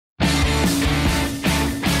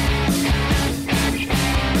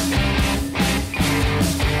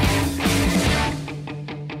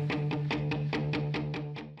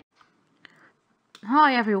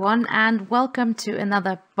Hi everyone, and welcome to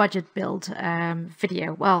another budget build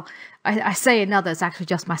video. Well, I say another, it's actually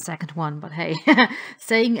just my second one, but hey,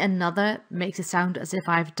 saying another makes it sound as if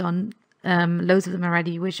I've done loads of them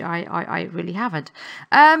already, which I really haven't.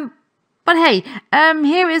 But hey,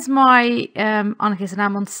 here is my Anarchist, and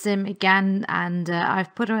I'm on Sim again, and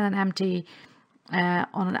I've put her on an empty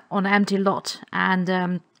on an empty lot,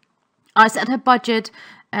 and I set her budget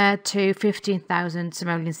to 15,000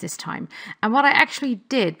 simoleons this time. And what I actually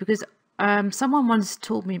did, because someone once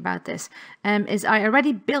told me about this, is I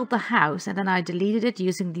already built the house and then I deleted it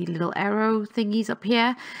using the little arrow thingies up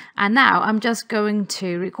here. And now I'm just going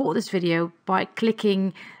to record this video by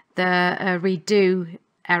clicking the redo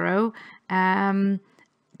arrow,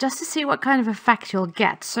 just to see what kind of effect you'll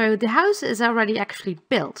get. So the house is already actually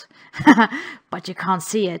built, but you can't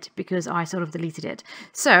see it because I sort of deleted it.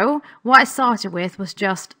 So what I started with was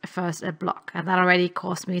just first a block, and that already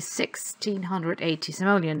cost me 1,680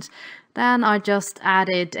 simoleons. Then I just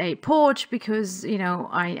added a porch because, you know,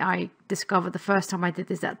 I discovered the first time I did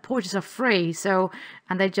this that porches are free, so,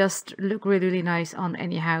 and they just look really, really nice on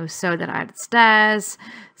any house. So then I added stairs,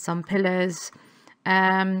 some pillars,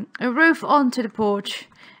 a roof onto the porch,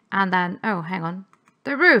 and then, oh, hang on,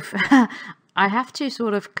 the roof. I have to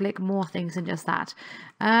sort of click more things than just that.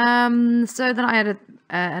 So then I added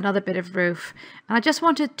another bit of roof, and I just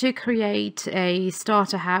wanted to create a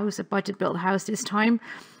starter house, a budget built house this time.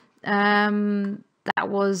 That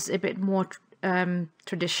was a bit more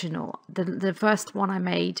traditional. The first one I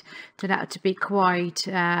made turned out to be quite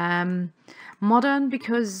modern,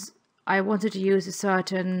 because I wanted to use a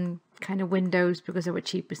certain kind of windows because they were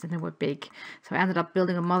cheapest and they were big. So I ended up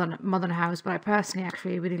building a modern house, but I personally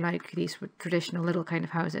actually really like these traditional little kind of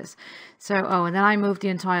houses. So, oh, and then I moved the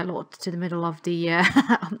entire lot to the middle of the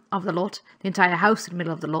of the lot, the entire house in the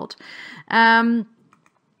middle of the lot.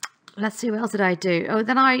 Let's see, what else did I do? Oh,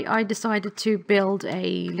 then I decided to build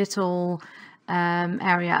a little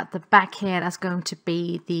area at the back here. That's going to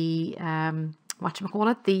be the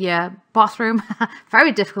whatchamacallit, the bathroom.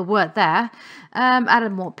 Very difficult word there.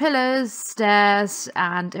 Added more pillars, stairs,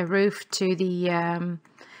 and a roof to the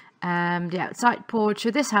outside porch. So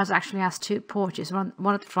this house actually has two porches, one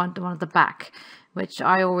at the front and one at the back, which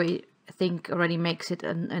I always think already makes it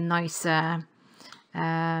a nice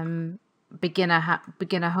beginner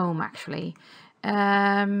home, actually.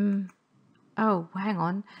 Oh, hang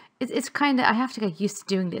on. It's kind of, I have to get used to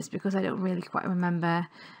doing this because I don't really quite remember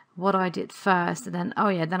what I did first. And then, oh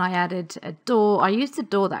yeah, then I added a door. I used a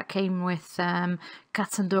door that came with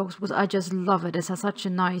cats and dogs because I just love it. It has such a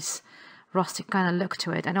nice rustic kind of look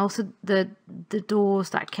to it. And also the doors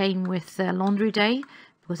that came with laundry day,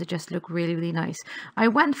 because it just looked really, really nice. I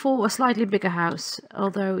went for a slightly bigger house,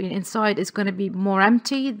 although inside it's going to be more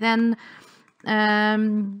empty than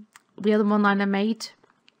the other one I made.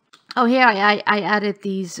 Oh, here I added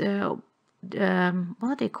these, what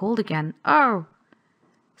are they called again? Oh,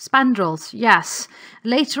 spandrels, yes.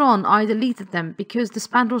 Later on I deleted them because the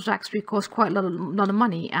spandrels actually cost quite a lot of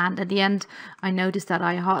money, and at the end I noticed that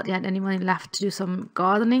I hardly had any money left to do some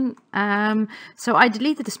gardening. So I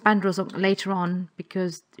deleted the spandrels later on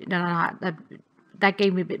because, you know, that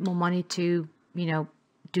gave me a bit more money to, you know,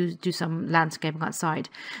 do some landscaping outside.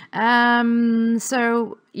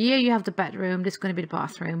 So here you have the bedroom. This is going to be the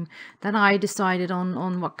bathroom. Then I decided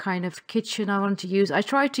on what kind of kitchen I wanted to use. I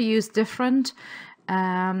tried to use different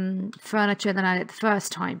furniture than I did the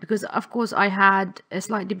first time, because of course I had a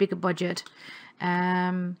slightly bigger budget,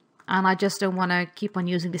 and I just don't want to keep on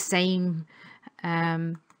using the same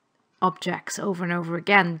objects over and over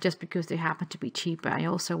again just because they happen to be cheaper. I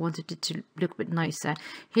also wanted it to look a bit nicer.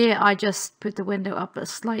 Here I just put the window up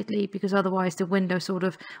slightly because otherwise the window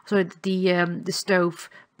the stove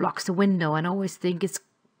blocks the window, and I always think it's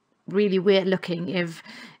really weird looking if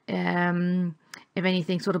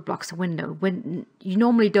anything sort of blocks the window. When you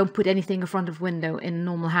normally don't put anything in front of window in a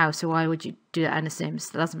normal house, so why would you do that in The Sims?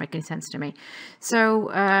 That doesn't make any sense to me. So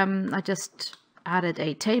I just added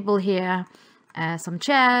a table here, some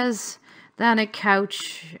chairs, then a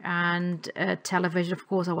couch and a television. Of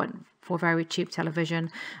course I went for very cheap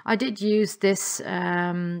television. I did use this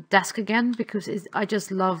desk again because I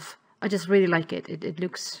just really like it. It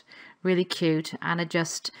looks really cute, and it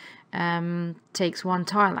just takes one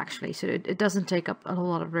tile actually, so it doesn't take up a whole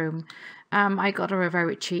lot of room. I got her a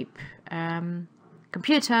very cheap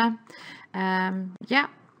computer. Yeah.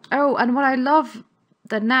 Oh, and what I love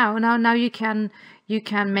that now you can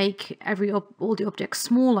make all the objects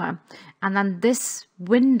smaller, and then this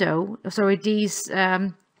window, sorry, these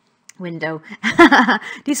window.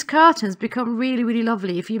 These curtains become really, really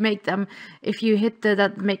lovely if you make them, if you hit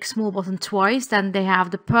that make small button twice, then they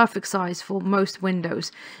have the perfect size for most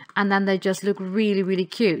windows, and then they just look really, really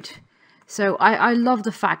cute. So I love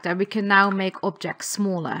the fact that we can now make objects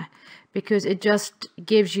smaller, because it just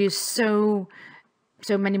gives you so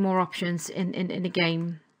many more options in the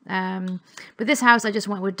game. But this house, I just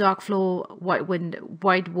went with dark floor,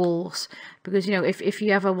 white walls, because, you know, if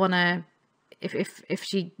you ever want to, if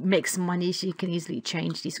she makes money, she can easily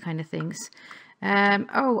change these kind of things.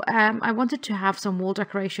 I wanted to have some wall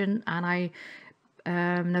decoration, and I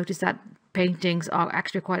noticed that paintings are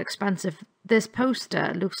actually quite expensive. This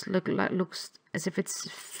poster looks as if it's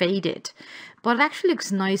faded, but it actually looks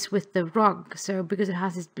nice with the rug. So because it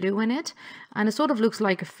has this blue in it, and it sort of looks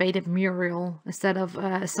like a faded mural instead of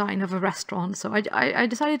a sign of a restaurant. So I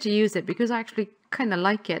decided to use it because I actually kind of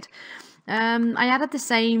like it. I added the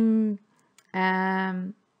same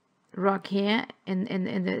rug here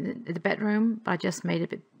in the bedroom, but I just made it a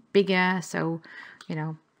bit bigger, so, you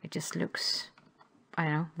know, it just looks, I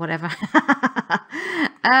don't know, whatever.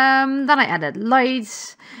 Then I added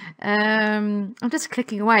lights. I'm just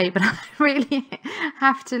clicking away, but I really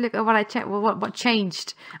have to look at what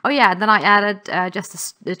changed. Oh yeah, then I added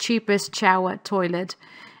just the cheapest shower toilet,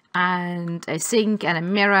 and a sink and a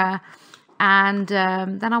mirror. And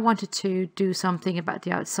then I wanted to do something about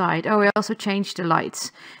the outside. Oh, I also changed the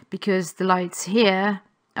lights, because the lights here...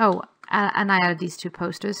 Oh, and I added these two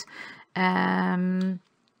posters. Gosh,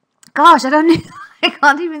 I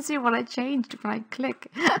can't even see what I changed when I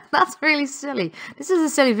click. That's really silly. This is a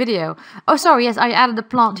silly video. Oh, sorry, yes, I added a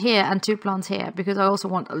plant here and two plants here, because I also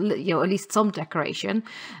want, you know, at least some decoration.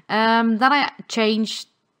 Then I changed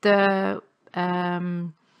the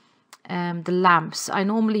lamps. I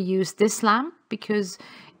normally use this lamp because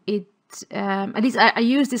it, at least I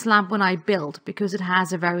use this lamp when I build, because it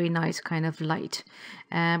has a very nice kind of light.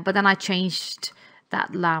 But then I changed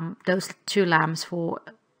that lamp, those two lamps, for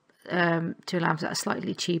two lamps that are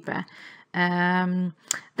slightly cheaper. Then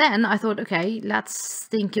I thought, okay, let's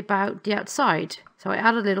think about the outside. So I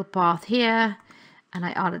added a little path here, and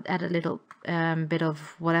I added a little bit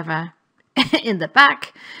of whatever in the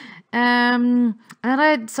back. And then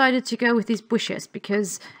I decided to go with these bushes,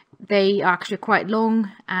 because they are actually quite long,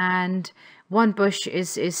 and one bush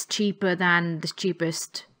is cheaper than the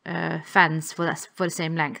cheapest fence for the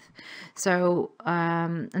same length. So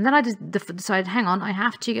and then I decided, hang on, I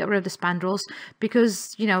have to get rid of the spandrels,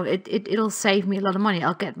 because, you know, it'll save me a lot of money.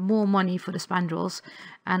 I'll get more money for the spandrels,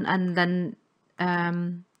 and then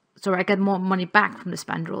so I get more money back from the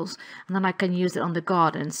spandrels, and then I can use it on the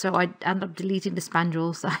garden. So I end up deleting the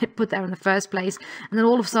spandrels that I put there in the first place, and then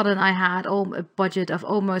all of a sudden I had a budget of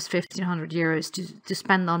almost 1,500 euros to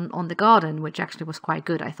spend on the garden, which actually was quite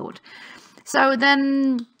good, I thought. So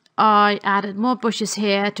then I added more bushes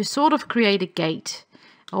here to sort of create a gate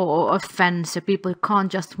or a fence, so people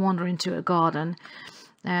can't just wander into a garden.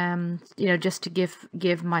 You know, just to give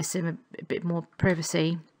my sim a bit more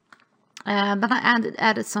privacy. Then I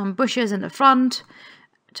added some bushes in the front,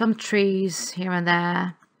 some trees here and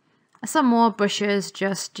there, some more bushes,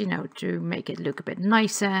 just, you know, to make it look a bit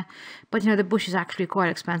nicer. But, you know, the bush is actually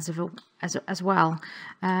quite expensive as well.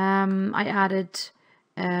 I added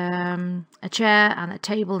a chair and a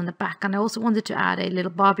table in the back, and I also wanted to add a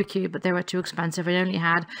little barbecue, but they were too expensive. I only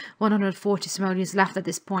had 140 simoleons left at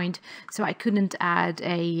this point, so I couldn't add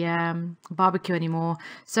a barbecue anymore.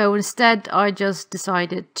 So instead I just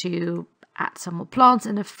decided to add some more plants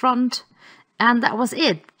in the front, and that was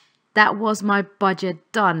it. That was my budget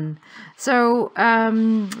done. So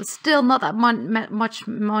still not that much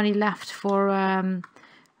money left for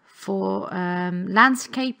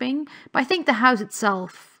landscaping, but I think the house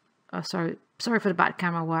itself, oh, sorry for the bad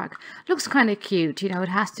camera work, looks kind of cute. You know, it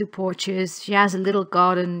has two porches, she has a little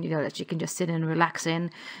garden, you know, that she can just sit and relax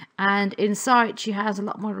in, and inside she has a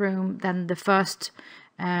lot more room than the first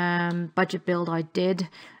budget build I did.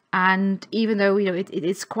 And even though, you know,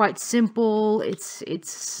 it's quite simple, it's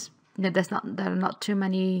you know, there are not too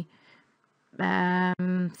many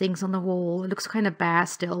things on the wall. It looks kind of bare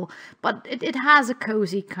still, but it has a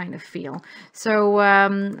cozy kind of feel. So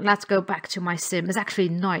let's go back to my sim. It's actually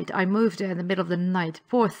night. I moved there in the middle of the night.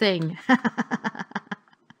 Poor thing. I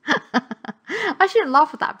shouldn't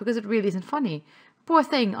laugh at that, because it really isn't funny. Poor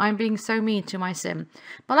thing, I'm being so mean to my sim.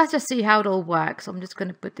 But let's just see how it all works. I'm just going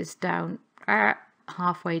to put this down.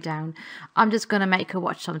 Halfway down. I'm just gonna make her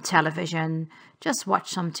watch some television, just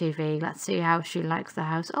watch some TV. Let's see how she likes the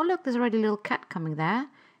house. Oh look, there's already a little cat coming there.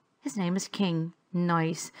 His name is King.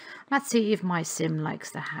 Nice. Let's see if my sim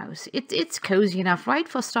likes the house. It's cozy enough, right,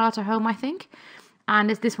 for starter home, I think. And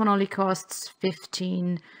this one only costs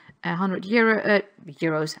 15 100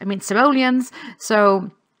 euros. I mean simoleons.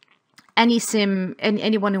 So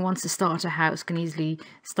anyone who wants to start a house can easily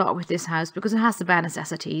start with this house because it has the bare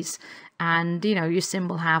necessities, and you know your sim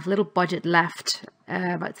will have little budget left.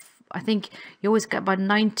 But I think you always get about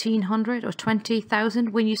 1900 or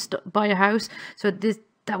 20,000 when you buy a house. So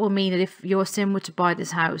that will mean that if your sim were to buy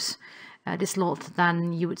this house, this lot,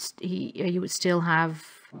 then you would still have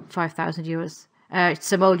 5,000 euros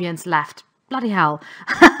simoleons left. Bloody hell.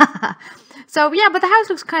 So yeah, but the house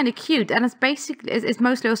looks kind of cute, and it's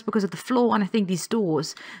mostly also because of the floor, and I think these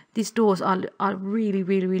doors are really,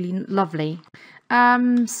 really, really lovely.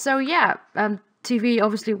 So yeah, TV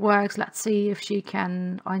obviously works. Let's see if she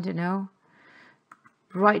can, I don't know,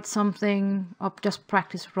 write something or just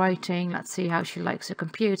practice writing. Let's see how she likes her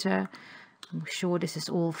computer. I'm sure this is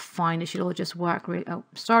all fine. It should all just work. Oh,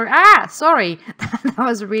 sorry. Sorry. That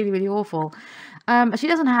was really, really awful. She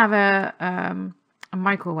doesn't have a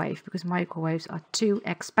microwave because microwaves are too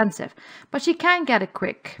expensive. But she can get a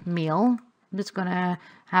quick meal. I'm just going to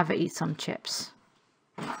have her eat some chips.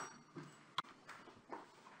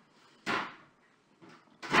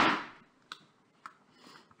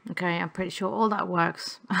 Okay, I'm pretty sure all that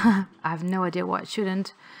works. I have no idea why it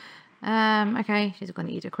shouldn't. Okay, she's going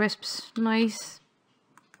to eat her crisps. Nice.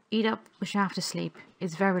 Eat up, we should have to sleep.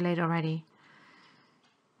 It's very late already.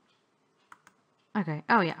 Okay,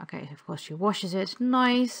 oh yeah, okay, of course she washes it.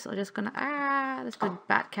 Nice. I'm just gonna, that's good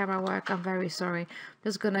bad camera work. I'm very sorry.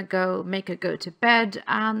 Just gonna go make her go to bed,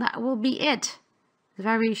 and that will be it. It's a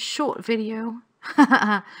very short video.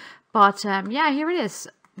 But yeah, here it is.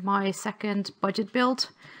 My second budget build.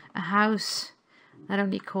 A house that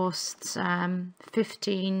only costs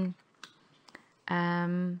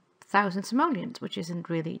 15,000 simoleons, which isn't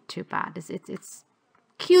really too bad. It's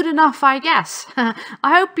cute enough, I guess. I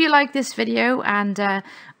hope you like this video, and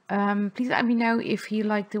please let me know if you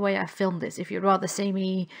like the way I filmed this. If you'd rather see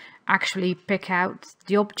me actually pick out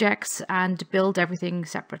the objects and build everything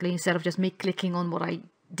separately instead of just me clicking on what I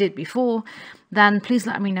did before, then please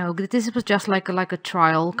let me know. This was just like a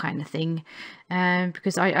trial kind of thing,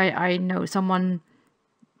 because I know someone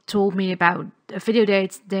told me about a video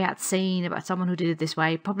they had seen about someone who did it this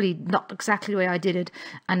way, probably not exactly the way I did it,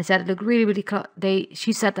 and it said it looked really, really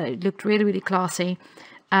she said that it looked really, really classy.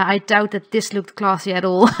 I doubt that this looked classy at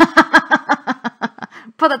all.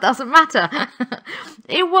 But that doesn't matter.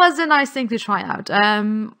 It was a nice thing to try out.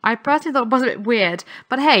 I personally thought it was a bit weird,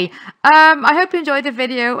 but hey, I hope you enjoyed the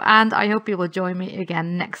video, and I hope you will join me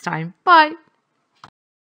again next time. Bye.